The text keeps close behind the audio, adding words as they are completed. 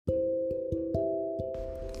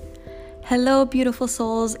Hello, beautiful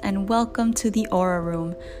souls, and welcome to the Aura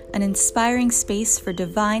Room, an inspiring space for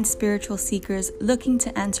divine spiritual seekers looking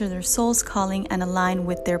to answer their soul's calling and align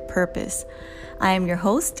with their purpose. I am your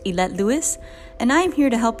host, Ilette Lewis, and I am here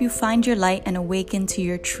to help you find your light and awaken to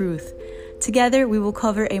your truth. Together, we will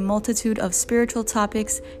cover a multitude of spiritual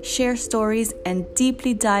topics, share stories, and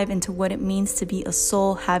deeply dive into what it means to be a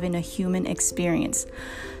soul having a human experience.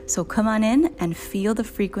 So come on in and feel the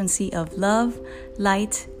frequency of love,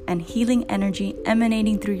 light, and healing energy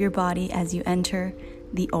emanating through your body as you enter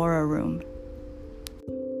the Aura Room.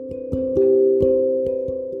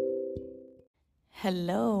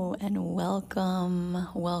 Hello and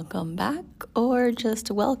welcome back, or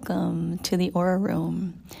just welcome to the Aura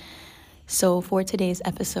Room. So for today's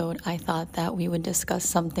episode, I thought that we would discuss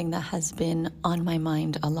something that has been on my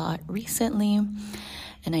mind a lot recently.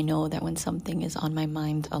 And I know that when something is on my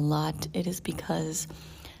mind a lot, it is because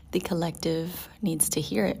the collective needs to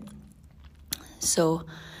hear it. So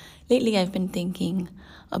lately I've been thinking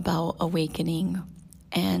about awakening.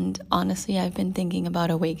 And honestly, I've been thinking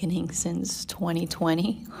about awakening since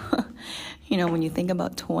 2020. When you think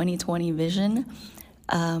about 2020 vision,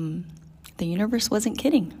 the universe wasn't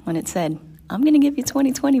kidding when it said, I'm going to give you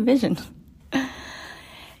 2020 vision.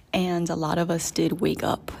 And a lot of us did wake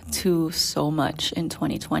up to so much in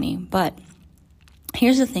 2020. But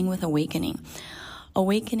here's the thing with awakening.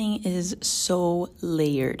 Awakening is so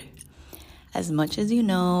layered. As much as you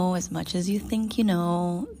know, as much as you think you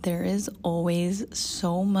know, there is always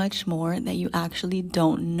so much more that you actually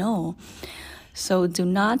don't know. So do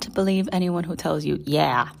not believe anyone who tells you,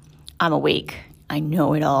 yeah, I'm awake. I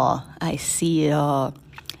know it all. I see it all.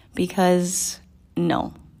 Because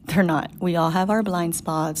no, they're not. We all have our blind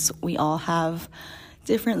spots. We all have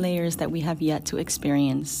different layers that we have yet to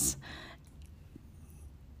experience.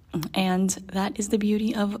 And that is the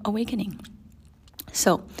beauty of awakening.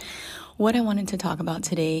 So what I wanted to talk about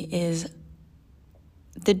today is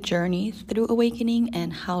the journey through awakening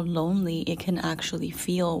and how lonely it can actually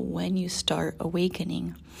feel when you start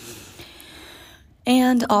awakening.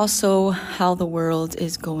 And also how the world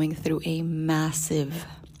is going through a massive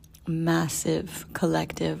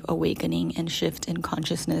collective awakening and shift in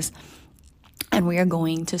consciousness. And we are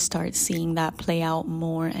going to start seeing that play out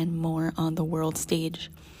more and more on the world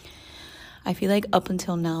stage. I feel like up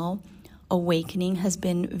until now, awakening has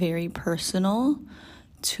been very personal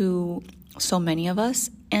to so many of us.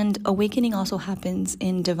 And awakening also happens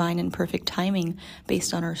in divine and perfect timing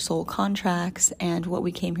based on our soul contracts and what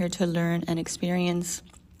we came here to learn and experience.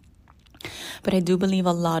 But I do believe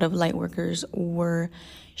a lot of light workers were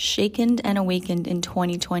shaken and awakened in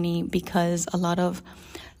 2020 because a lot of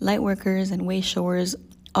light workers and way showers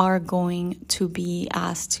are going to be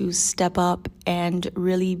asked to step up and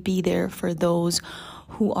really be there for those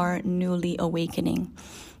who are newly awakening.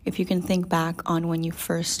 If you can think back on when you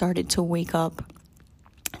first started to wake up,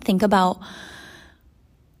 think about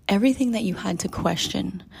everything that you had to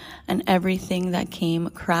question and everything that came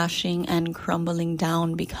crashing and crumbling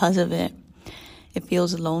down because of it. It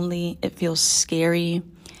feels lonely. It feels scary.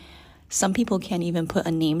 Some people can't even put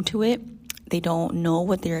a name to it. They don't know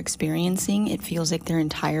what they're experiencing. It feels like their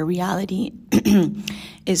entire reality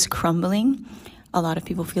is crumbling. A lot of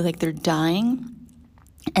people feel like they're dying,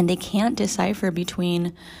 and they can't decipher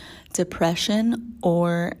between depression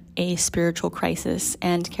or a spiritual crisis.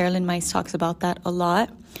 And Caroline Myss talks about that a lot.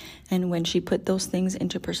 And when she put those things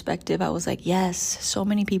into perspective, I was like, yes, so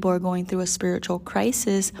many people are going through a spiritual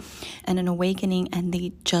crisis and an awakening, and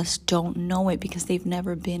they just don't know it because they've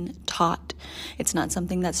never been taught. It's not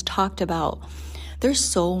something that's talked about. There's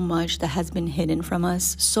so much that has been hidden from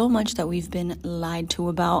us, so much that we've been lied to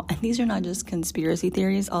about. And these are not just conspiracy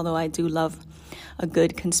theories, although I do love a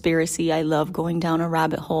good conspiracy. I love going down a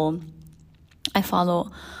rabbit hole. I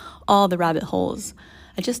follow all the rabbit holes.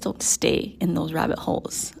 I just don't stay in those rabbit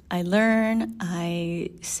holes. I learn, I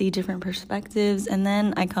see different perspectives, and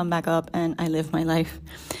then I come back up and I live my life.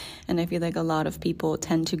 And I feel like a lot of people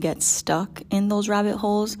tend to get stuck in those rabbit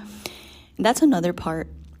holes. And that's another part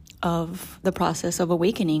of the process of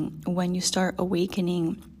awakening. When you start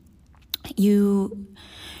awakening, you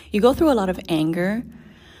go through a lot of anger,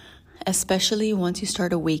 especially once you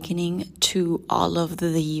start awakening to all of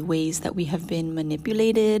the ways that we have been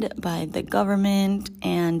manipulated by the government,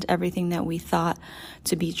 and everything that we thought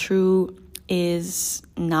to be true is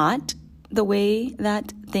not the way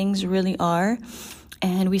that things really are.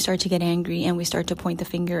 And we start to get angry, and we start to point the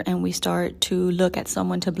finger, and we start to look at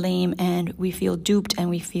someone to blame, and we feel duped, and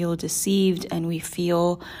we feel deceived, and we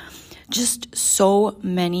feel just so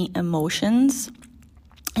many emotions.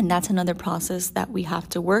 And that's another process that we have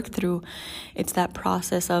to work through. It's that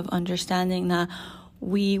process of understanding that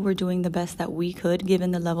We were doing the best that we could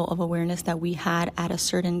given the level of awareness that we had at a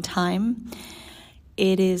certain time.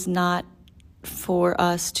 It is not for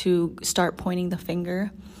us to start pointing the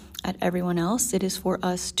finger at everyone else. It is for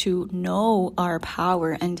us to know our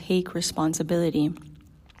power and take responsibility.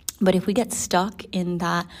 But if we get stuck in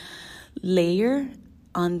that layer,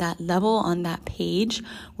 on that level, on that page,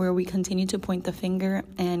 where we continue to point the finger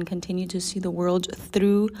and continue to see the world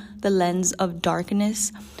through the lens of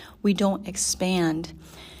darkness, we don't expand.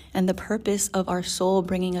 And the purpose of our soul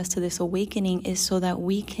bringing us to this awakening is so that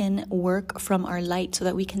we can work from our light, so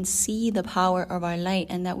that we can see the power of our light,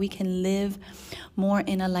 and that we can live more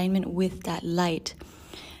in alignment with that light.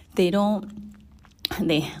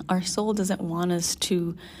 Our soul doesn't want us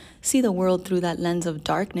to see the world through that lens of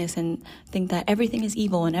darkness and think that everything is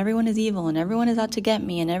evil and everyone is evil and everyone is out to get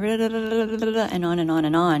me and and on and on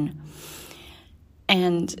and on.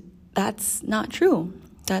 And that's not true.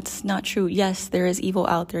 That's not true. Yes, there is evil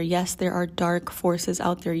out there. Yes, there are dark forces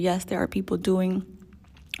out there. Yes, there are people doing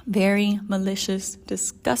very malicious,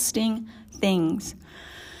 disgusting things.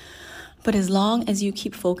 But as long as you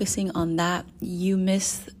keep focusing on that, you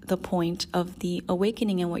miss the point of the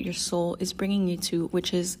awakening and what your soul is bringing you to,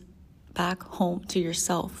 which is back home to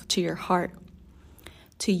yourself, to your heart,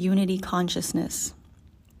 to unity consciousness,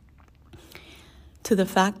 to the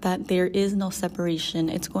fact that there is no separation.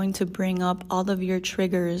 It's going to bring up all of your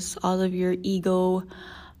triggers, all of your ego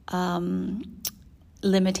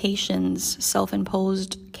limitations,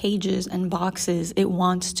 self-imposed cages and boxes. It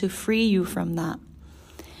wants to free you from that.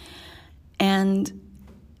 And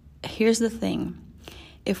here's the thing.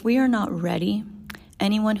 If we are not ready,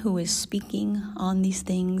 anyone who is speaking on these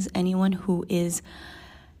things, anyone who is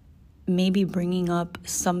maybe bringing up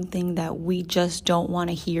something that we just don't want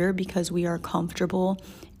to hear because we are comfortable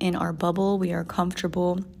in our bubble, we are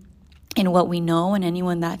comfortable in what we know, and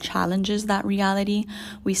anyone that challenges that reality,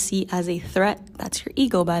 we see as a threat. That's your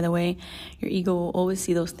ego, by the way. Your ego will always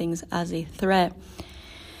see those things as a threat.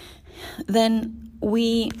 Then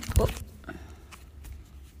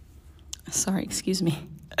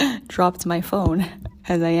dropped my phone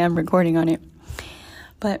as I am recording on it.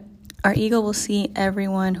 But our ego will see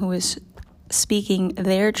everyone who is speaking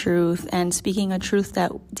their truth and speaking a truth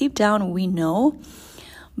that deep down we know,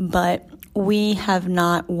 but we have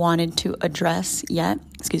not wanted to address yet.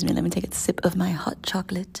 Excuse me, let me take a sip of my hot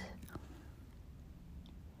chocolate.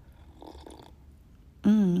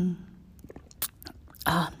 I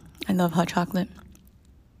love hot chocolate.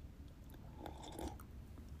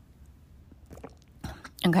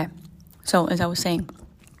 Okay, so as I was saying,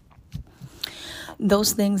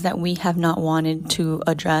 those things that we have not wanted to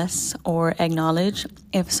address or acknowledge,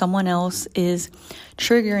 if someone else is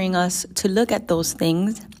triggering us to look at those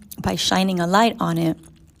things by shining a light on it,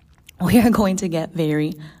 we are going to get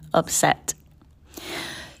very upset.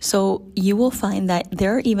 So you will find that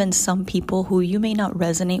there are even some people who you may not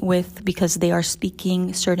resonate with because they are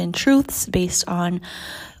speaking certain truths based on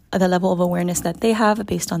the level of awareness that they have,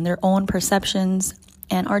 based on their own perceptions.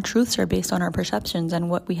 And our truths are based on our perceptions and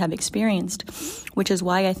what we have experienced, which is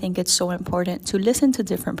why I think it's so important to listen to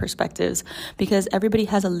different perspectives, because everybody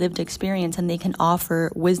has a lived experience and they can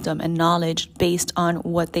offer wisdom and knowledge based on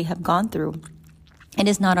what they have gone through. It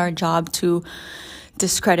is not our job to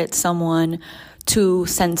discredit someone, to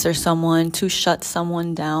censor someone, to shut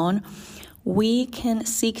someone down. We can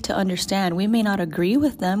seek to understand. We may not agree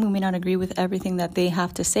with them. We may not agree with everything that they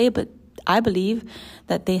have to say, but I believe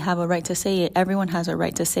that they have a right to say it. Everyone has a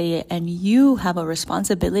right to say it. And you have a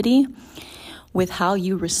responsibility with how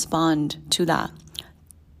you respond to that.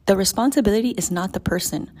 The responsibility is not the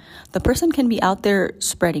person. The person can be out there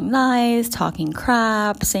spreading lies, talking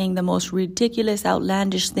crap, saying the most ridiculous,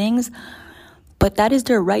 outlandish things, but that is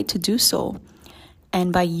their right to do so.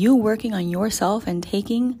 And by you working on yourself and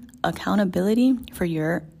taking accountability for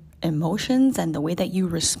your emotions and the way that you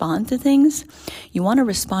respond to things, you want to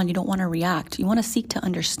respond, you don't want to react. You want to seek to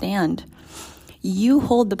understand. You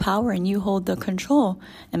hold the power and you hold the control.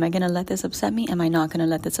 Am I going to let this upset me? Am I not going to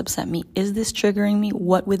let this upset me? Is this triggering me?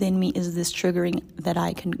 What within me is this triggering that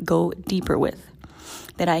I can go deeper with,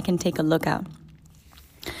 that I can take a look at?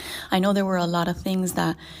 I know there were a lot of things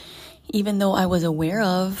that, even though I was aware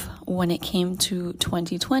of when it came to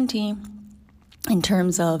 2020, in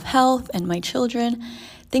terms of health and my children,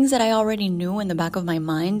 things that I already knew in the back of my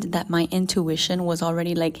mind, that my intuition was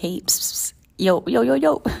already like, hey, pss, pss,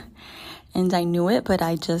 yo. And I knew it, but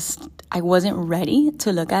I wasn't ready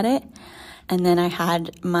to look at it. And then I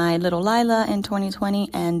had my little Lila in 2020,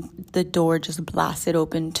 and the door just blasted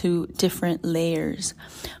open to different layers,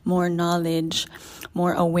 more knowledge,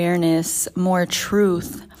 more awareness, more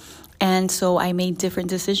truth. And so I made different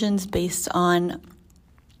decisions based on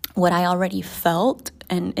what I already felt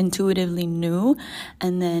and intuitively knew,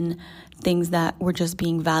 and then things that were just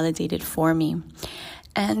being validated for me.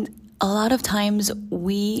 And a lot of times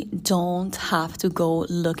we don't have to go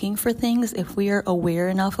looking for things if we are aware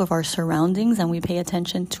enough of our surroundings and we pay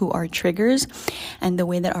attention to our triggers and the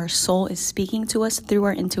way that our soul is speaking to us through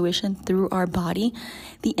our intuition, through our body.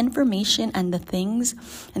 The information and the things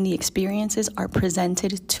and the experiences are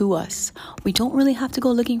presented to us. We don't really have to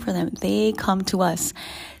go looking for them. They come to us.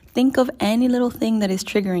 Think of any little thing that is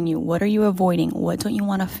triggering you. What are you avoiding? What don't you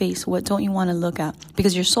want to face? What don't you want to look at?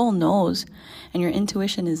 Because your soul knows and your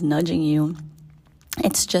intuition is nudging you.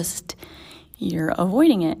 It's just you're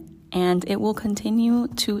avoiding it. And it will continue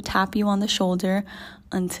to tap you on the shoulder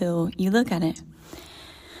until you look at it.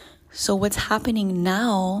 So what's happening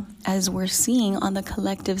now, as we're seeing on the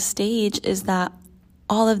collective stage, is that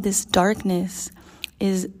all of this darkness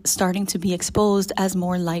is starting to be exposed as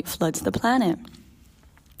more light floods the planet.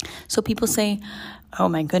 So people say, oh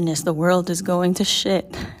my goodness, the world is going to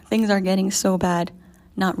shit. Things are getting so bad.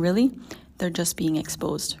 Not really. They're just being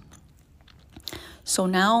exposed. So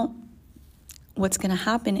now what's going to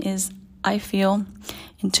happen is, I feel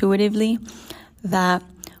intuitively that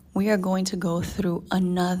we are going to go through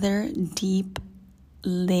another deep,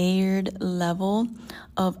 layered level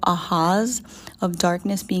of ahas, of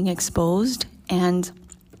darkness being exposed. And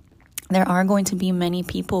there are going to be many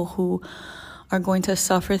people who are going to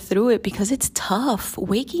suffer through it because it's tough.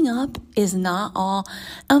 Waking up is not all,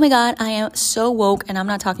 oh my God, I am so woke. And I'm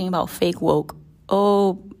not talking about fake woke.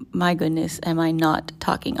 Oh my goodness, am I not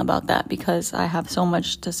talking about that? Because I have so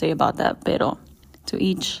much to say about that, pero to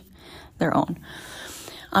each their own.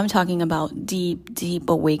 I'm talking about deep, deep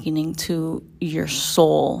awakening to your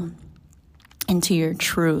soul and to your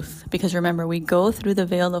truth. Because remember, we go through the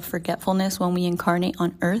veil of forgetfulness when we incarnate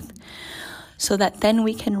on earth, so that then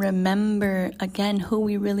we can remember again who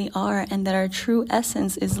we really are and that our true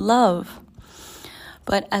essence is love.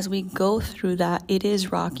 But as we go through that, it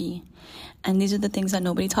is rocky. And these are the things that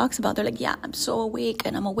nobody talks about. They're like, yeah, I'm so awake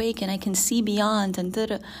and I'm awake and I can see beyond and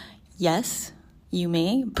da-da. Yes, you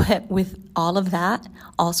may, but with all of that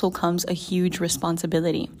also comes a huge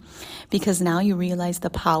responsibility, because now you realize the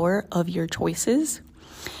power of your choices.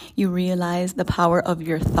 You realize the power of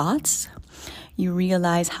your thoughts. You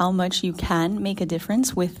realize how much you can make a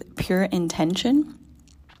difference with pure intention.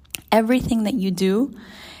 Everything that you do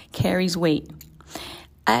carries weight.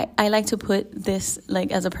 I like to put this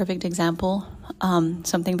like as a perfect example,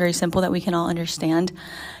 something very simple that we can all understand.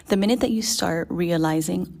 The minute that you start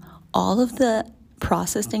realizing all of the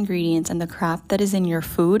processed ingredients and the crap that is in your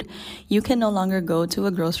food, you can no longer go to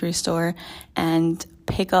a grocery store and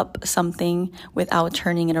pick up something without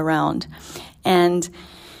turning it around. And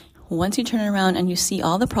once you turn it around and you see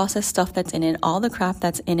all the processed stuff that's in it, all the crap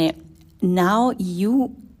that's in it, now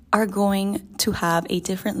you are going to have a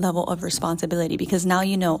different level of responsibility, because now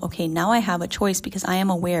you know, okay, now I have a choice, because I am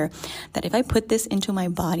aware that if I put this into my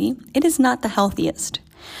body, it is not the healthiest.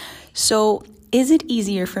 So is it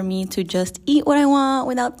easier for me to just eat what I want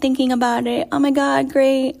without thinking about it? Oh my God,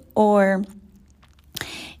 great. Or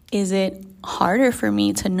is it harder for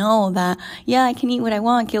me to know that, yeah, I can eat what I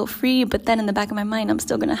want guilt-free, but then in the back of my mind, I'm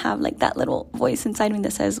still going to have like that little voice inside me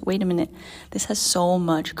that says, wait a minute, this has so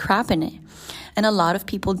much crap in it. And a lot of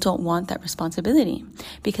people don't want that responsibility,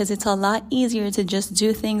 because it's a lot easier to just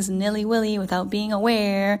do things nilly-willy without being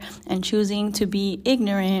aware and choosing to be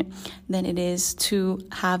ignorant than it is to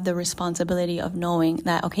have the responsibility of knowing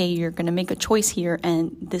that, okay, you're going to make a choice here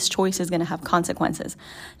and this choice is going to have consequences.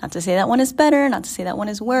 Not to say that one is better, not to say that one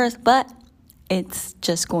is worse, but it's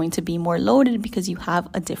just going to be more loaded because you have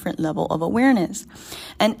a different level of awareness.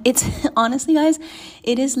 And it's honestly, guys,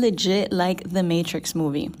 it is legit like the Matrix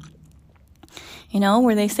movie. You know,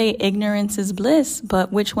 where they say ignorance is bliss,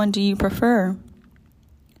 but which one do you prefer?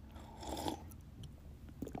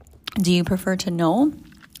 Do you prefer to know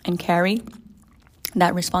and carry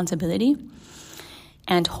that responsibility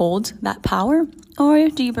and hold that power? Or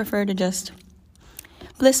do you prefer to just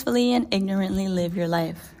blissfully and ignorantly live your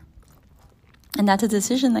life? And that's a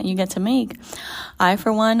decision that you get to make. I,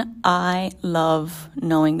 for one, I love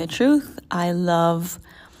knowing the truth. I love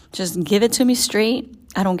just give it to me straight.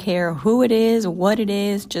 I don't care who it is, what it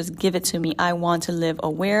is, just give it to me. I want to live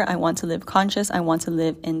aware. I want to live conscious. I want to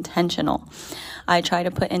live intentional. I try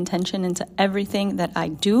to put intention into everything that I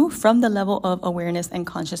do from the level of awareness and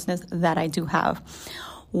consciousness that I do have,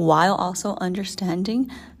 while also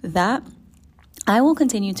understanding that I will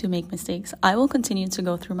continue to make mistakes. I will continue to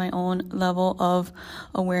go through my own level of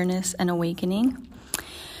awareness and awakening.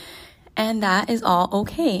 And that is all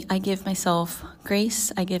okay. I give myself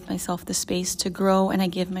grace. I give myself the space to grow, and I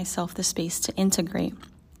give myself the space to integrate.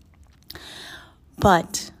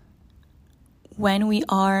 But when we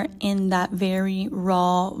are in that very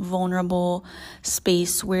raw, vulnerable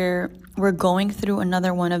space where we're going through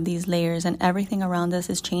another one of these layers and everything around us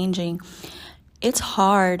is changing, it's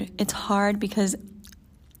hard. It's hard because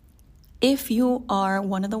if you are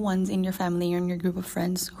one of the ones in your family or in your group of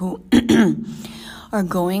friends who are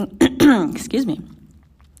going, excuse me,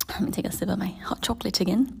 let me take a sip of my hot chocolate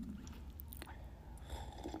again.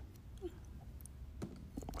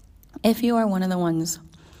 If you are one of the ones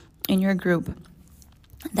in your group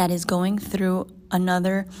that is going through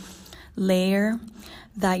another layer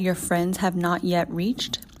that your friends have not yet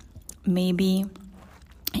reached, maybe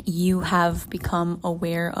you have become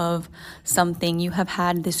aware of something, you have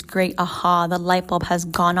had this great aha, the light bulb has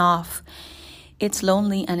gone off. It's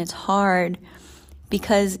lonely and it's hard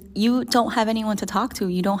because you don't have anyone to talk to.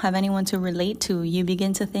 You don't have anyone to relate to. You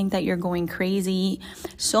begin to think that you're going crazy.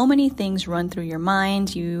 So many things run through your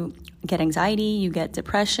mind. You get anxiety, you get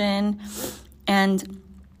depression. And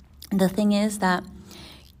the thing is that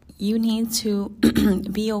you need to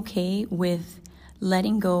be okay with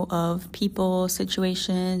letting go of people,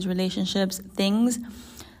 situations, relationships, things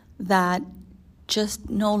that just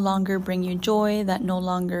no longer bring you joy, that no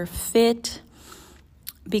longer fit,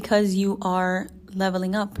 because you are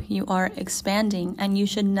leveling up, you are expanding, and you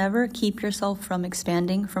should never keep yourself from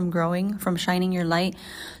expanding, from growing, from shining your light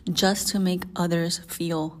just to make others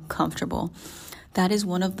feel comfortable. That is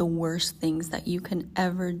one of the worst things that you can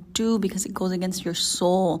ever do because it goes against your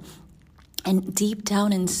soul. And deep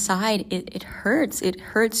down inside, it hurts. It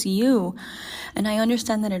hurts you. And I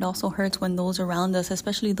understand that it also hurts when those around us,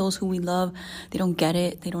 especially those who we love, they don't get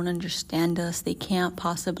it. They don't understand us. They can't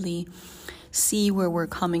possibly see where we're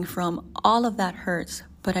coming from. All of that hurts.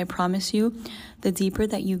 But I promise you, the deeper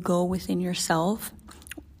that you go within yourself,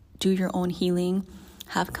 do your own healing,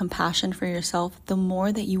 have compassion for yourself, the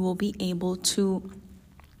more that you will be able to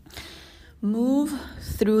move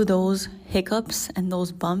through those hiccups and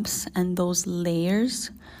those bumps and those layers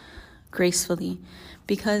gracefully,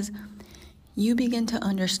 because you begin to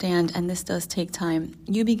understand, and this does take time,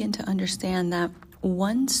 you begin to understand that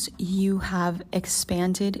once you have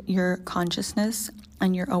expanded your consciousness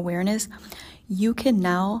and your awareness, you can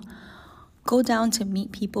now go down to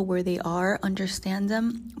meet people where they are, understand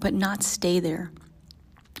them, but not stay there.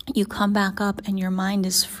 You come back up and your mind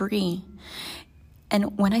is free.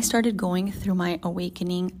 And when I started going through my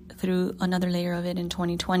awakening, through another layer of it in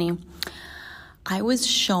 2020, I was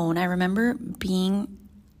shown, I remember being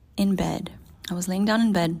in bed. I was laying down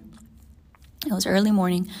in bed. It was early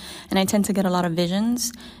morning, and I tend to get a lot of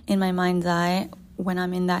visions in my mind's eye when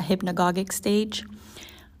I'm in that hypnagogic stage,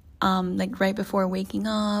 like right before waking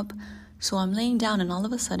up. So I'm laying down, and all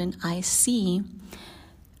of a sudden I see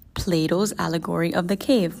Plato's allegory of the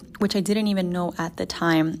cave, which I didn't even know at the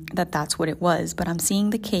time that that's what it was. But I'm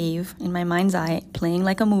seeing the cave in my mind's eye playing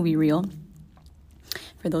like a movie reel.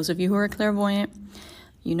 For those of you who are clairvoyant,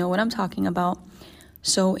 you know what I'm talking about.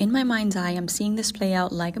 So in my mind's eye, I'm seeing this play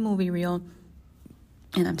out like a movie reel,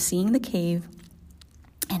 and I'm seeing the cave,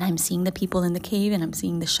 and I'm seeing the people in the cave, and I'm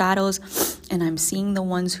seeing the shadows, and I'm seeing the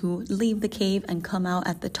ones who leave the cave and come out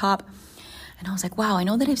at the top. And I was like, wow, I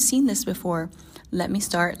know that I've seen this before. Let me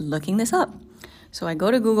start looking this up. So I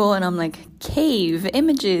go to Google and I'm like, cave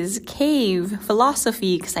images, cave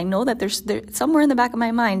philosophy, because I know that there's somewhere in the back of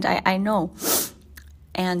my mind, I know.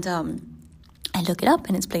 And I look it up,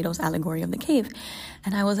 and it's Plato's allegory of the cave.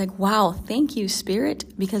 And I was like, wow, thank you,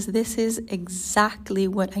 Spirit, because this is exactly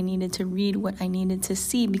what I needed to read, what I needed to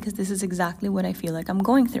see, because this is exactly what I feel like I'm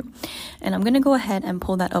going through. And I'm going to go ahead and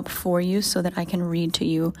pull that up for you so that I can read to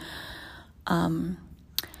you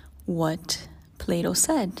what Plato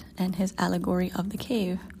said and his allegory of the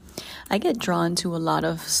cave. I get drawn to a lot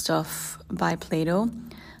of stuff by Plato.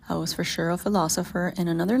 I was for sure a philosopher in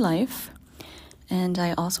another life. And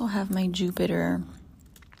I also have my Jupiter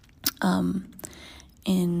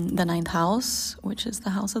in the 9th house, which is the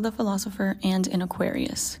house of the philosopher, and in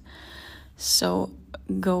Aquarius. So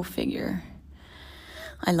go figure.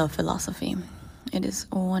 I love philosophy. It is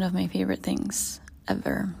one of my favorite things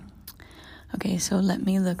ever. Okay, so let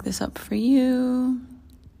me look this up for you.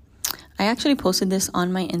 I actually posted this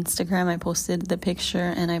on my Instagram. I posted the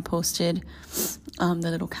picture, and I posted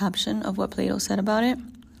the little caption of what Plato said about it.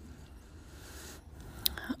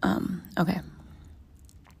 Okay.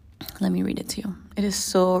 Let me read it to you. It is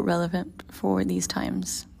so relevant for these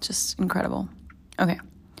times. Just incredible. Okay.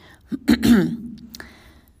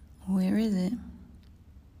 Where is it?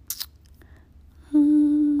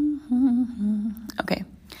 Okay.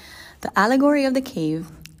 The allegory of the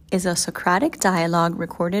cave is a Socratic dialogue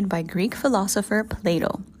recorded by Greek philosopher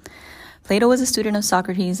Plato. Plato was a student of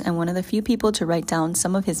Socrates and one of the few people to write down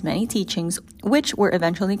some of his many teachings, which were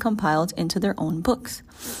eventually compiled into their own books.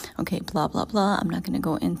 Okay, blah, blah, blah. I'm not going to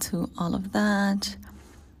go into all of that.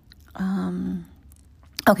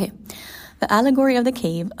 Okay. The allegory of the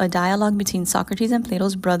cave, a dialogue between Socrates and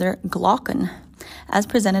Plato's brother Glaucon, as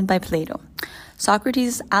presented by Plato.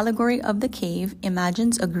 Socrates' allegory of the cave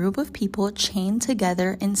imagines a group of people chained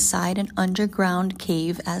together inside an underground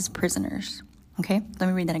cave as prisoners. Okay, let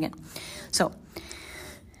me read that again. So,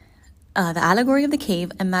 the allegory of the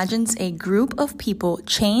cave imagines a group of people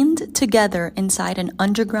chained together inside an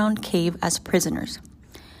underground cave as prisoners.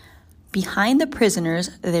 Behind the prisoners,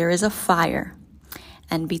 there is a fire.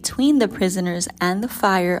 And between the prisoners and the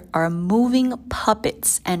fire are moving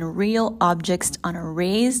puppets and real objects on a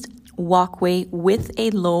raised walkway with a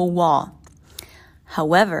low wall.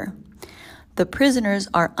 However, the prisoners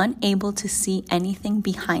are unable to see anything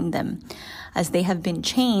behind them, as they have been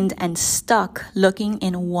chained and stuck looking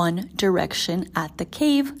in one direction at the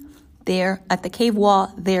cave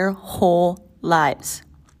wall their whole lives.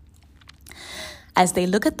 As they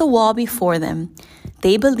look at the wall before them,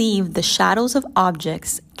 they believe the shadows of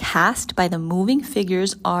objects cast by the moving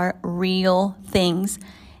figures are real things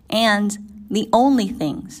and the only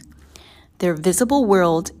things. Their visible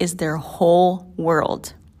world is their whole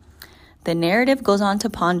world. The narrative goes on to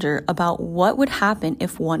ponder about what would happen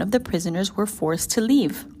if one of the prisoners were forced to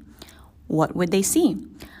leave. What would they see?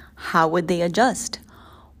 How would they adjust?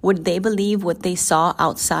 Would they believe what they saw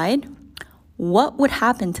outside? What would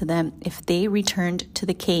happen to them if they returned to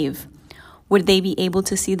the cave? Would they be able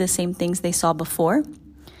to see the same things they saw before?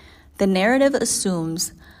 The narrative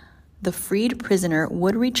assumes the freed prisoner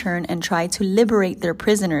would return and try to liberate their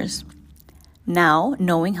prisoners, now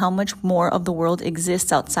knowing how much more of the world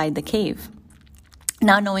exists outside the cave.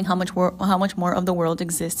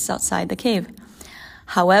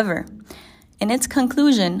 However, in its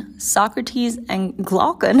conclusion, Socrates and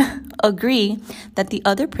Glaucon agree that the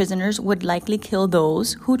other prisoners would likely kill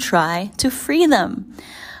those who try to free them,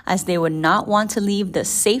 as they would not want to leave the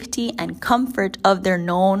safety and comfort of their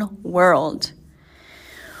known world.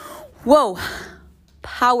 Whoa,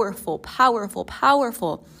 powerful, powerful,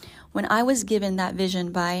 powerful. When I was given that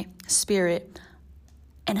vision by Spirit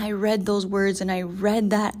and I read those words and I read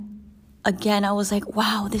that again, I was like,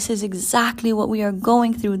 wow, this is exactly what we are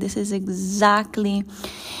going through. This is exactly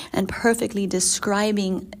and perfectly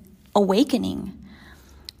describing awakening.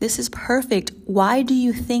 This is perfect. Why do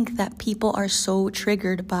you think that people are so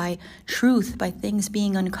triggered by truth, by things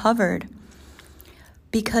being uncovered?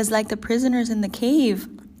 Because like the prisoners in the cave,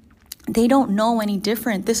 they don't know any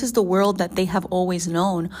different. This is the world that they have always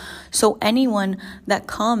known. So anyone that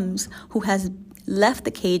comes who has left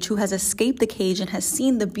the cage, who has escaped the cage and has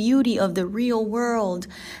seen the beauty of the real world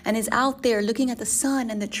and is out there looking at the sun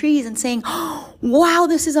and the trees and saying, oh, wow,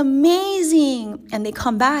 this is amazing. And they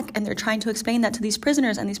come back and they're trying to explain that to these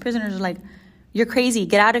prisoners. And these prisoners are like, you're crazy.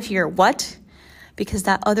 Get out of here. What? Because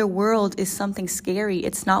that other world is something scary.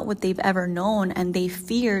 It's not what they've ever known. And they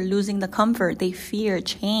fear losing the comfort. They fear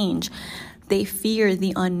change. They fear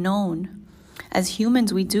the unknown. As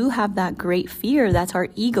humans, we do have that great fear. That's our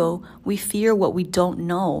ego. We fear what we don't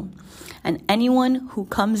know. And anyone who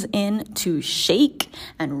comes in to shake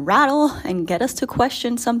and rattle and get us to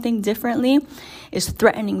question something differently is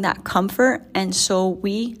threatening that comfort. And so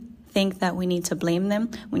we think that we need to blame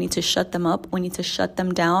them. We need to shut them up. We need to shut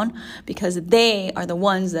them down because they are the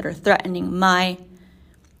ones that are threatening my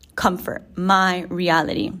comfort, my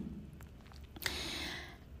reality.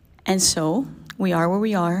 And so we are where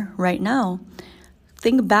we are right now.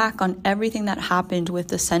 Think back on everything that happened with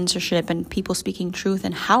the censorship and people speaking truth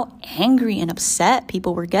and how angry and upset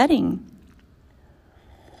people were getting.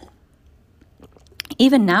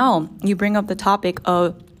 Even now, you bring up the topic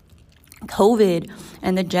of COVID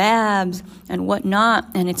and the jabs and whatnot,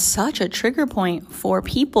 and it's such a trigger point for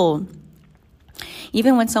people.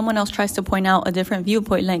 Even when someone else tries to point out a different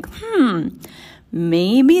viewpoint, like,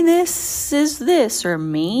 maybe this is this, or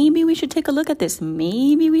maybe we should take a look at this.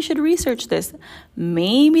 Maybe we should research this.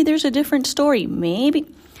 Maybe there's a different story. Maybe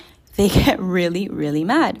they get really, really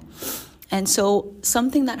mad. And so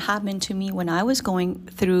something that happened to me when I was going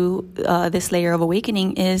through this layer of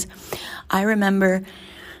awakening is I remember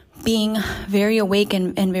being very awake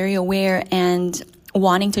and very aware and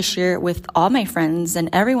wanting to share it with all my friends and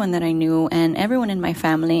everyone that I knew and everyone in my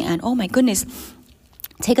family. And oh my goodness,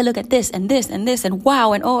 take a look at this and this and this and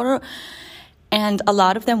wow and oh. And a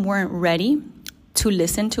lot of them weren't ready to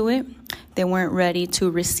listen to it. They weren't ready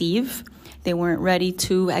to receive. They weren't ready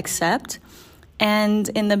to accept. And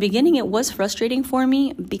in the beginning, it was frustrating for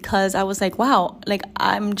me because I was like, wow, like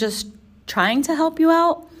I'm just trying to help you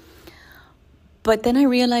out. But then I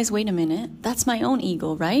realized, wait a minute, that's my own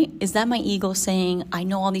ego, right? Is that my ego saying, I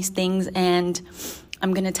know all these things and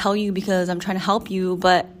I'm going to tell you because I'm trying to help you,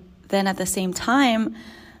 but then at the same time,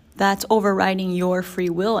 that's overriding your free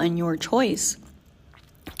will and your choice.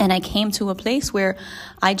 And I came to a place where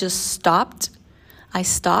I just stopped. I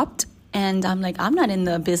stopped and I'm like, I'm not in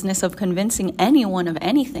the business of convincing anyone of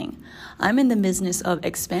anything. I'm in the business of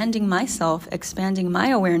expanding myself, expanding my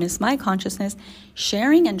awareness, my consciousness,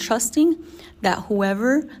 sharing and trusting that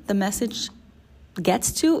whoever the message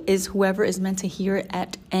gets to is whoever is meant to hear it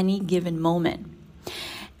at any given moment.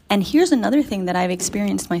 And here's another thing that I've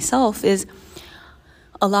experienced myself is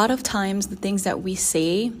a lot of times the things that we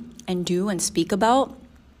say and do and speak about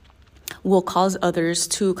will cause others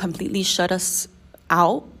to completely shut us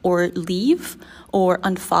out or leave or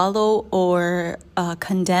unfollow or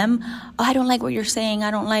condemn. Oh, I don't like what you're saying.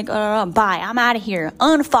 I don't like, bye, I'm out of here.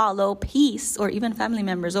 Unfollow, peace. Or even family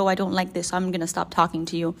members. Oh, I don't like this. I'm going to stop talking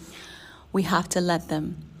to you. We have to let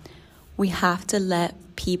them. We have to let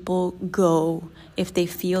people go if they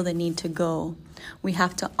feel the need to go. We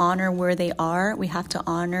have to honor where they are. We have to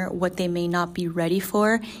honor what they may not be ready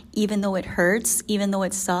for, even though it hurts, even though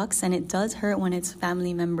it sucks. And it does hurt when it's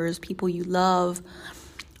family members, people you love.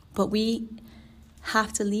 But we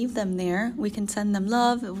have to leave them there. We can send them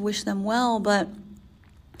love, wish them well. But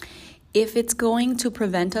if it's going to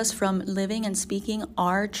prevent us from living and speaking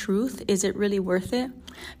our truth, is it really worth it?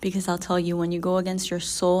 Because I'll tell you, when you go against your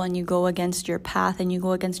soul and you go against your path and you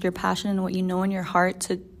go against your passion and what you know in your heart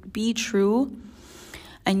to be true,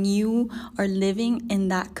 and you are living in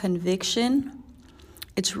that conviction,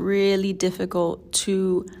 it's really difficult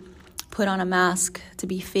to put on a mask, to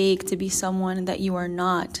be fake, to be someone that you are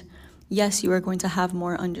not. Yes, you are going to have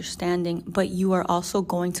more understanding, but you are also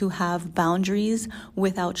going to have boundaries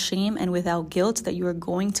without shame and without guilt that you are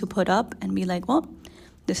going to put up and be like, well,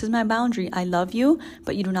 this is my boundary. I love you,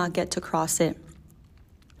 but you do not get to cross it.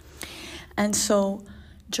 And so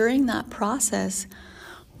during that process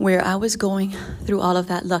where I was going through all of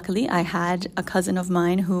that, luckily I had a cousin of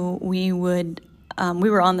mine who we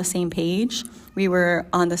were on the same page. We were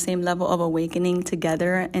on the same level of awakening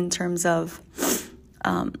together in terms of,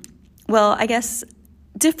 I guess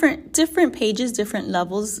different pages, different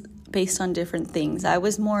levels based on different things. I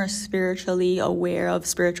was more spiritually aware of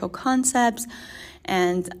spiritual concepts,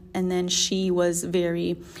 and then she was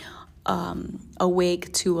very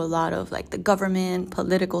awake to a lot of like the government,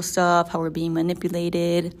 political stuff, how we're being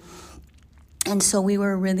manipulated. And so we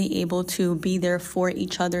were really able to be there for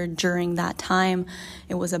each other during that time.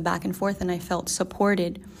 It was a back and forth, and I felt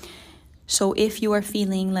supported. So if you are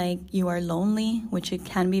feeling like you are lonely, which it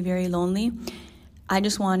can be very lonely, I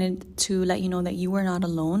just wanted to let you know that you are not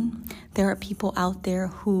alone. There are people out there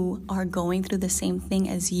who are going through the same thing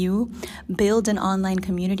as you. Build an online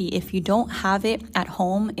community. If you don't have it at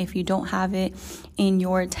home, if you don't have it in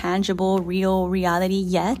your tangible, real reality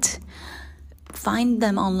yet, find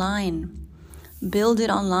them online. Build it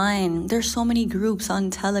online. There's so many groups on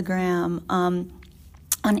Telegram, on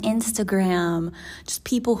Instagram, just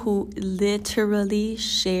people who literally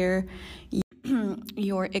share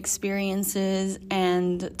your experiences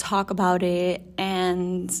and talk about it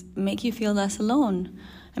and make you feel less alone.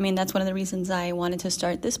 I mean, that's one of the reasons I wanted to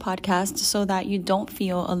start this podcast, so that you don't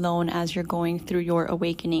feel alone as you're going through your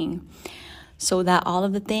awakening. So that all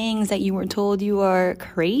of the things that you were told you are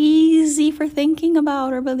crazy for thinking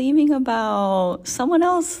about or believing about, someone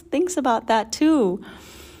else thinks about that too.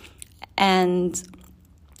 And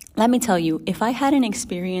let me tell you, if I hadn't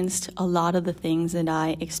experienced a lot of the things that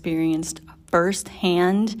I experienced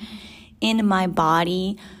firsthand in my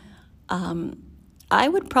body, I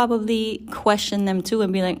would probably question them too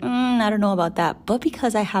and be like, I don't know about that. But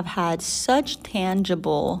because I have had such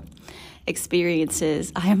tangible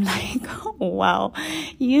experiences, I am like, oh, wow,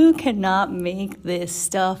 you cannot make this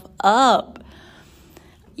stuff up.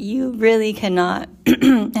 You really cannot.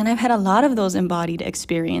 And I've had a lot of those embodied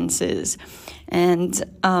experiences. And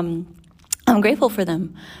I'm grateful for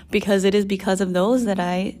them, because it is because of those that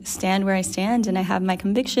I stand where I stand and I have my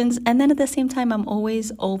convictions. And then at the same time, I'm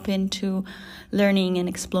always open to learning and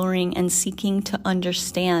exploring and seeking to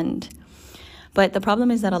understand. But the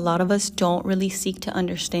problem is that a lot of us don't really seek to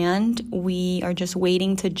understand. We are just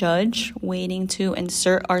waiting to judge, waiting to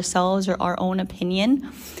insert ourselves or our own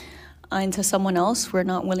opinion into someone else. We're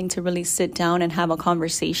not willing to really sit down and have a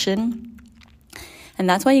conversation. And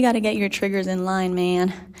that's why you got to get your triggers in line,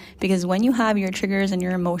 man. Because when you have your triggers and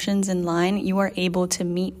your emotions in line, you are able to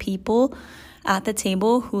meet people at the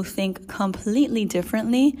table who think completely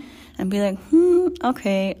differently and be like,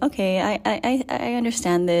 okay, I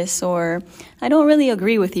understand this, or I don't really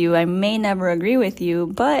agree with you. I may never agree with you,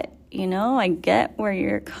 but I get where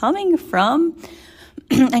you're coming from.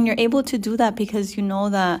 And you're able to do that because you know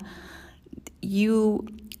that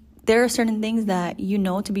there are certain things that you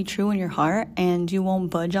know to be true in your heart and you won't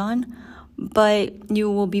budge on, but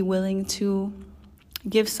you will be willing to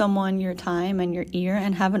give someone your time and your ear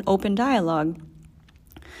and have an open dialogue.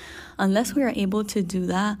 Unless we are able to do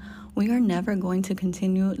that, we are never going to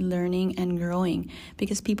continue learning and growing,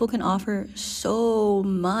 because people can offer so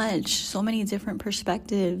much, so many different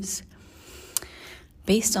perspectives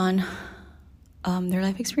based on their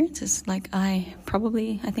life experiences. Like I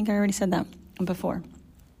think I already said that before.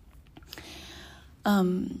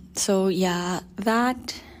 So yeah,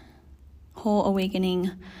 that whole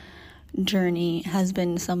awakening journey has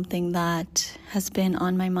been something that has been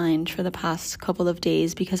on my mind for the past couple of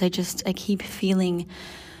days, because I keep feeling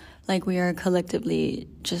like we are collectively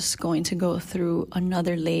just going to go through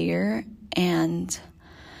another layer, and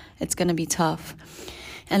it's going to be tough.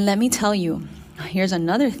 And let me tell you, here's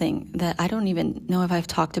another thing that I don't even know if I've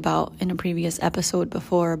talked about in a previous episode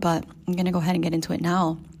before, but I'm going to go ahead and get into it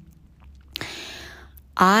now.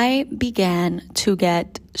 I began to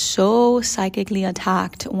get so psychically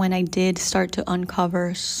attacked when I did start to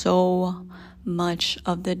uncover so much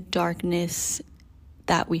of the darkness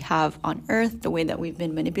that we have on earth, the way that we've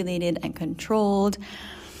been manipulated and controlled.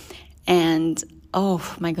 And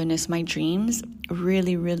oh my goodness, my dreams,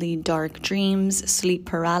 really, really dark dreams, sleep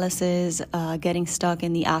paralysis, getting stuck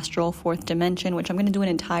in the astral fourth dimension, which I'm going to do an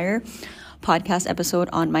entire podcast episode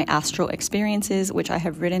on my astral experiences, which I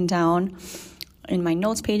have written down in my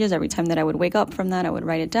notes pages. Every time that I would wake up from that, I would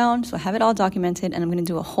write it down. So I have it all documented, and I'm going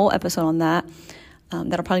to do a whole episode on that.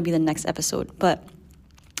 That'll probably be the next episode. But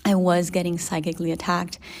I was getting psychically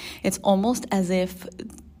attacked. It's almost as if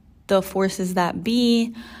the forces that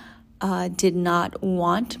be did not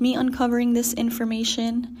want me uncovering this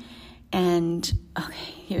information. And okay,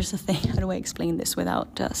 here's the thing. How do I explain this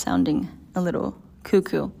without sounding a little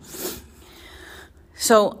cuckoo?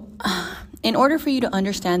 So in order for you to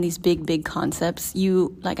understand these big concepts,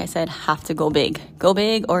 you, like I said, have to go big. Go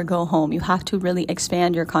big or go home. You have to really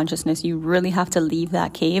expand your consciousness. You really have to leave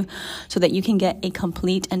that cave so that you can get a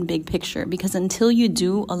complete and big picture. Because until you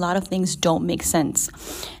do, a lot of things don't make sense.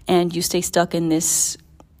 And you stay stuck in this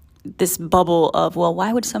bubble of, well,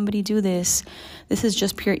 why would somebody do this? This is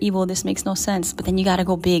just pure evil. This makes no sense. But then you got to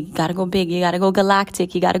go big. You got to go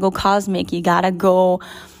galactic. You got to go cosmic. You got to go...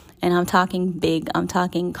 And I'm talking big, I'm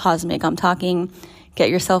talking cosmic, I'm talking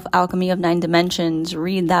get yourself Alchemy of 9 Dimensions,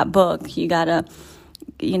 read that book. You gotta,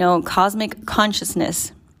 cosmic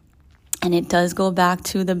consciousness. And it does go back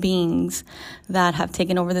to the beings that have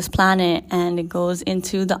taken over this planet, and it goes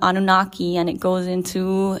into the Anunnaki, and it goes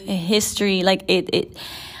into history. Like it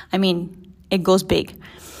goes big.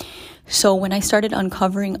 So when I started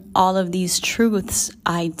uncovering all of these truths,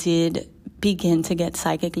 I did begin to get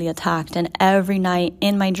psychically attacked. And every night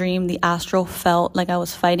in my dream, the astral felt like I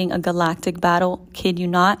was fighting a galactic battle, kid you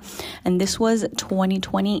not. And this was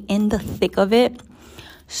 2020, in the thick of it.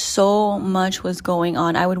 So much was going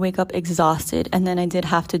on. I would wake up exhausted, and then I did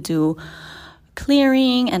have to do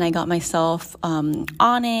clearing, and I got myself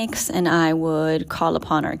onyx, and I would call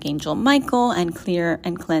upon Archangel Michael and clear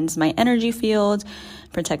and cleanse my energy field,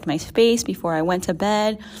 protect my space before I went to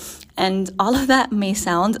bed. And all of that may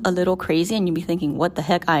sound a little crazy, and you'd be thinking, what the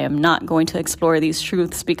heck? I am not going to explore these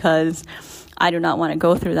truths because I do not want to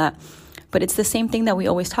go through that. But it's the same thing that we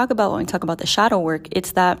always talk about when we talk about the shadow work.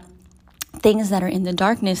 It's that things that are in the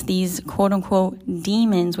darkness, these quote unquote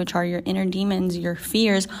demons, which are your inner demons, your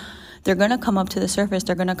fears, they're going to come up to the surface.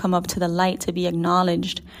 They're going to come up to the light to be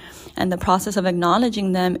acknowledged. And the process of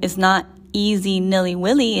acknowledging them is not easy,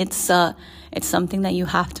 nilly-willy. It's something that you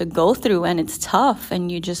have to go through, and it's tough,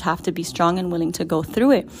 and you just have to be strong and willing to go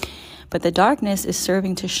through it. But the darkness is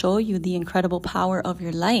serving to show you the incredible power of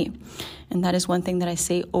your light. And that is one thing that I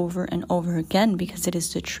say over and over again, because it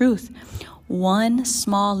is the truth. One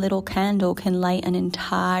small little candle can light an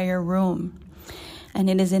entire room. And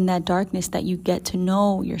it is in that darkness that you get to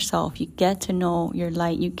know yourself. You get to know your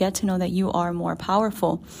light. You get to know that you are more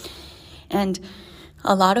powerful. And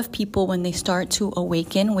a lot of people, when they start to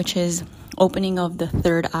awaken, which is opening of the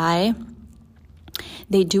third eye,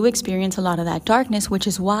 they do experience a lot of that darkness, which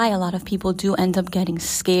is why a lot of people do end up getting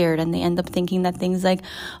scared, and they end up thinking that things like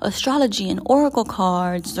astrology and oracle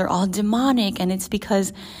cards are all demonic. And it's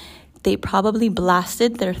because they probably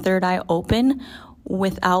blasted their third eye open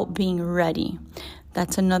without being ready.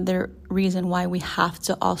 That's another reason why we have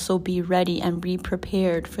to also be ready and be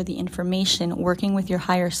prepared for the information. Working with your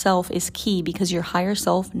higher self is key, because your higher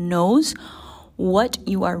self knows what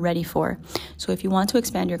you are ready for. So if you want to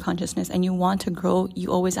expand your consciousness and you want to grow,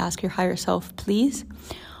 you always ask your higher self, please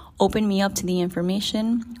Open me up to the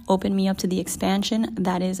information, open me up to the expansion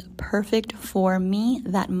that is perfect for me,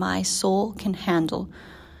 that my soul can handle.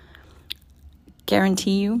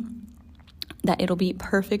 Guarantee you that it'll be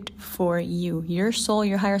perfect for you. Your soul,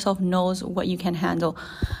 your higher self knows what you can handle.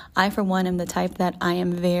 I, for one, am the type that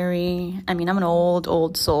I'm an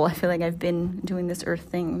old soul. I feel like I've been doing this earth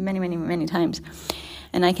thing many times.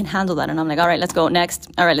 And I can handle that. And I'm like, all right, let's go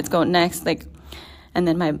next. All right, let's go next. Like, and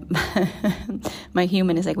then my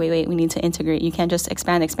human is like, wait, we need to integrate. You can't just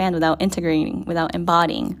expand without integrating, without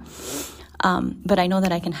embodying. But I know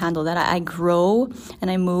that I can handle that. I grow and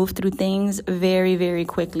I move through things very, very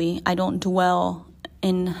quickly. I don't dwell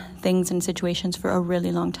in things and situations for a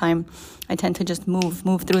really long time. I tend to just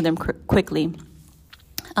move through them quickly.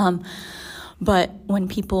 But when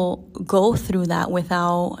people go through that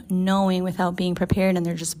without knowing, without being prepared, and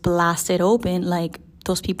they're just blasted open, like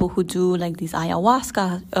those people who do like these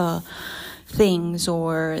ayahuasca things,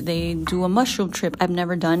 or they do a mushroom trip. I've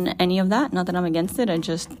never done any of that. Not that I'm against it.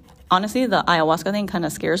 Honestly, the ayahuasca thing kind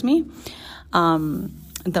of scares me.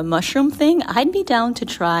 The mushroom thing, I'd be down to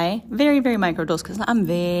try very, very microdose, because I'm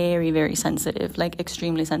very, very sensitive, like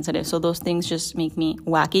extremely sensitive. So those things just make me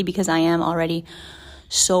wacky, because I am already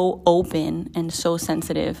so open and so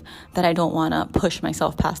sensitive that I don't want to push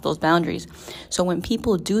myself past those boundaries. So when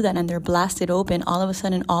people do that and they're blasted open, all of a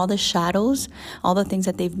sudden, all the shadows, all the things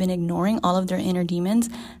that they've been ignoring, all of their inner demons,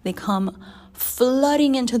 they come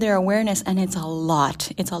flooding into their awareness, and it's a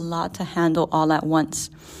lot. It's a lot to handle all at once.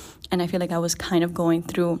 And I feel like I was kind of going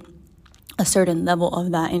through a certain level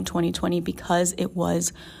of that in 2020, because it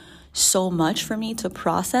was so much for me to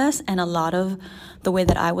process. And a lot of the way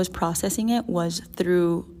that I was processing it was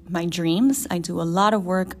through my dreams. I do a lot of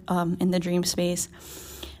work in the dream space.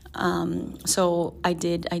 So I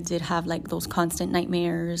did have like those constant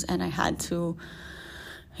nightmares, and I had to,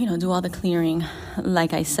 do all the clearing,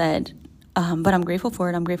 like I said. But I'm grateful for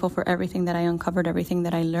it. I'm grateful for everything that I uncovered, everything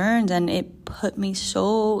that I learned, and it put me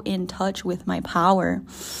so in touch with my power.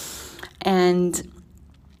 And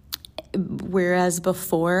whereas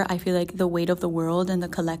before, I feel like the weight of the world and the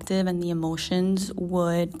collective and the emotions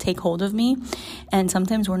would take hold of me. And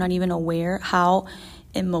sometimes we're not even aware how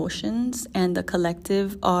emotions and the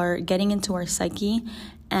collective are getting into our psyche.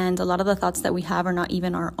 And a lot of the thoughts that we have are not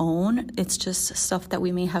even our own. It's just stuff that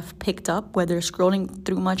we may have picked up, whether scrolling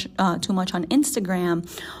through too much on Instagram,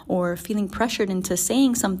 or feeling pressured into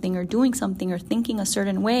saying something or doing something or thinking a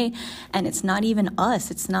certain way. And it's not even us.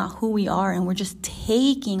 It's not who we are. And we're just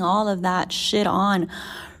taking all of that shit on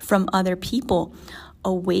from other people.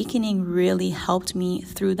 Awakening really helped me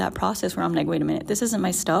through that process, where I'm like, wait a minute, this isn't my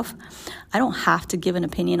stuff. I don't have to give an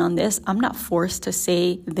opinion on this. I'm not forced to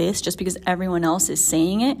say this just because everyone else is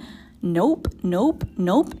saying it. Nope.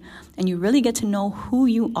 And you really get to know who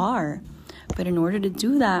you are. But in order to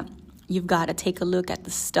do that, you've got to take a look at the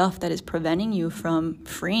stuff that is preventing you from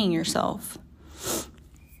freeing yourself.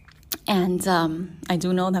 And I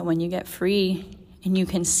do know that when you get free and you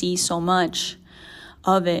can see so much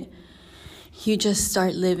of it, you just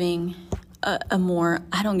start living a more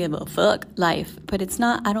I don't give a fuck life. But it's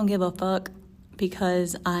not I don't give a fuck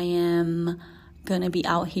because I am going to be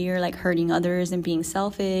out here like hurting others and being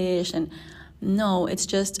selfish. And no, it's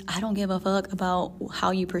just I don't give a fuck about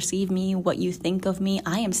how you perceive me, what you think of me.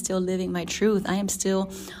 I am still living my truth. I am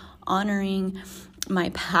still honoring my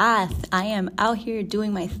path. I am out here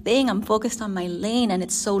doing my thing. I'm focused on my lane, and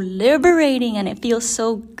it's so liberating and it feels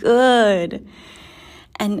so good.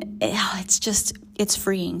 And it's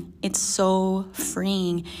freeing. It's so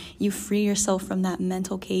freeing. You free yourself from that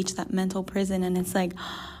mental cage, that mental prison. And it's like,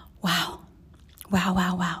 wow.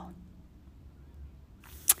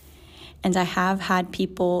 And I have had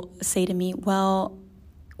people say to me, well,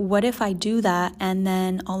 what if I do that and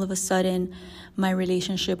then all of a sudden my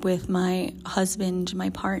relationship with my husband,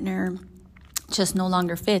 my partner, just no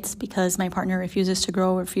longer fits because my partner refuses to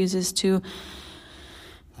grow, refuses to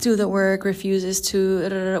do the work, refuses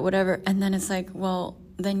to whatever. And then it's like, well,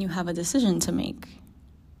 then you have a decision to make.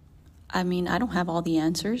 I mean, I don't have all the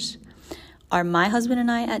answers. Are my husband and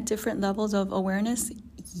I at different levels of awareness?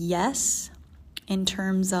 Yes, in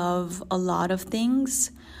terms of a lot of things.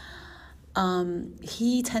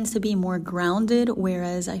 He tends to be more grounded,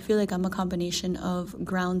 whereas I feel like I'm a combination of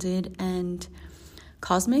grounded and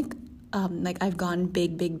cosmic. Like I've gone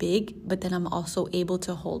big, but then I'm also able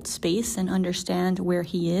to hold space and understand where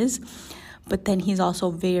he is. But then he's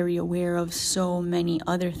also very aware of so many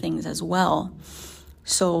other things as well.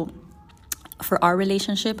 So for our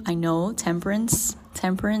relationship, I know temperance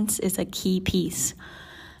is a key piece,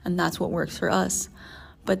 and that's what works for us.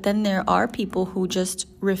 But then there are people who just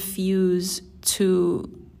refuse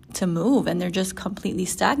to move, and they're just completely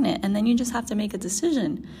stagnant. And then you just have to make a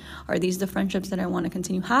decision. Are these the friendships that I want to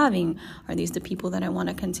continue having? Are these the people that I want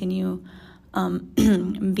to continue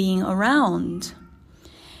being around?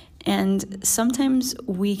 And sometimes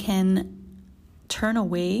we can turn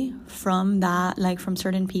away from that, like from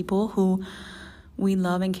certain people who we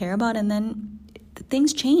love and care about, and then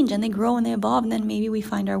things change and they grow and they evolve, and then maybe we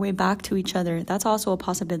find our way back to each other. That's also a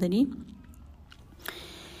possibility.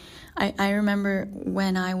 I remember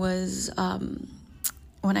when I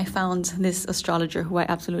found this astrologer who I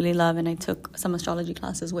absolutely love, and I took some astrology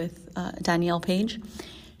classes with Danielle Page.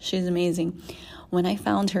 She's amazing. When I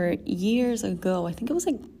found her years ago, I think it was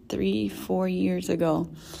like 3-4 years ago,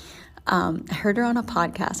 I heard her on a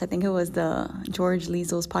podcast. I think it was the George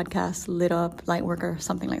Liesel's podcast, Lit Up, Lightworker, or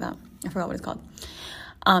something like that. I forgot what it's called.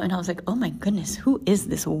 And I was like, oh my goodness, who is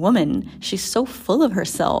this woman? She's so full of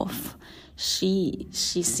herself. She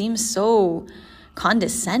seems so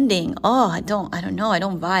condescending. Oh, I don't know. I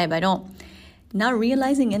don't vibe. Not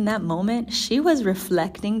realizing in that moment, she was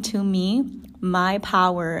reflecting to me my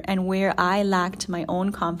power and where I lacked my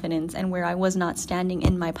own confidence and where I was not standing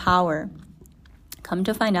in my power. Come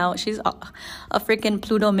to find out, she's a freaking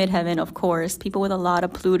Pluto midheaven, of course. People with a lot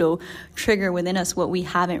of Pluto trigger within us what we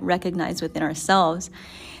haven't recognized within ourselves.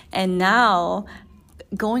 And now,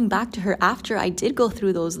 going back to her after I did go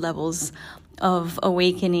through those levels of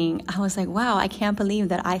awakening, I was like, wow, I can't believe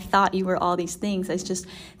that I thought you were all these things. It's just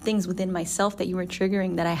things within myself that you were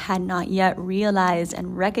triggering that I had not yet realized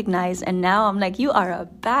and recognized. And now I'm like, you are a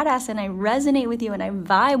badass, and I resonate with you and I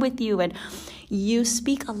vibe with you, and you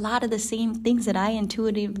speak a lot of the same things that I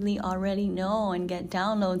intuitively already know and get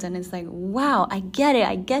downloads. And it's like, wow, I get it.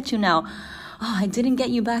 I get you now. Oh, I didn't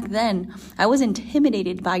get you back then. I was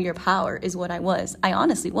intimidated by your power is what I was. I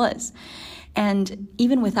honestly was. And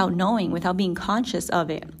even without knowing, without being conscious of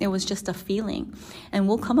it, it was just a feeling. And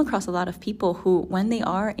we'll come across a lot of people who, when they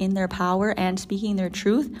are in their power and speaking their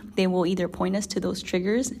truth, they will either point us to those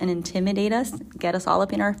triggers and intimidate us, get us all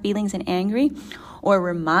up in our feelings and angry, or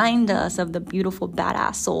remind us of the beautiful,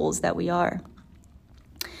 badass souls that we are.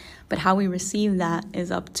 But how we receive that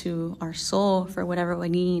is up to our soul for whatever we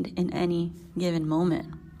need in any given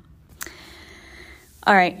moment.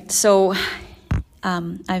 All right, so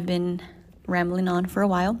I've been rambling on for a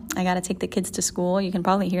while. I got to take the kids to school. You can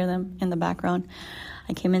probably hear them in the background.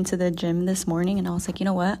 I came into the gym this morning and I was like, you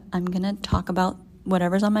know what? I'm going to talk about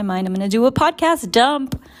whatever's on my mind. I'm going to do a podcast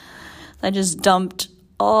dump. I just dumped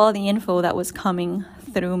all the info that was coming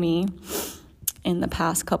through me in the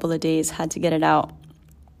past couple of days, had to get it out.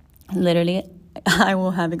 Literally, I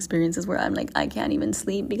will have experiences where I'm like, I can't even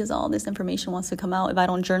sleep because all this information wants to come out. If I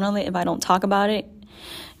don't journal it, if I don't talk about it,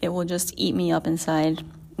 it will just eat me up inside.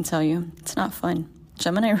 I tell you, it's not fun.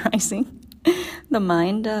 Gemini rising, the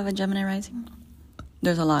mind of a Gemini rising.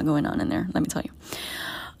 There's a lot going on in there, let me tell you.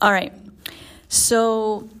 All right,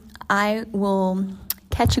 so I will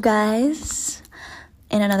catch you guys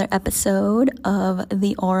in another episode of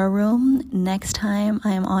The Aura Room. Next time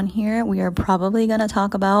I am on here, we are probably going to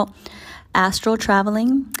talk about astral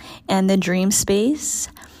traveling and the dream space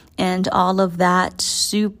and all of that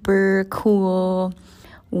super cool,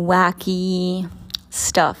 wacky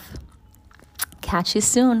stuff. Catch you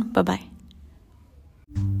soon. Bye-bye.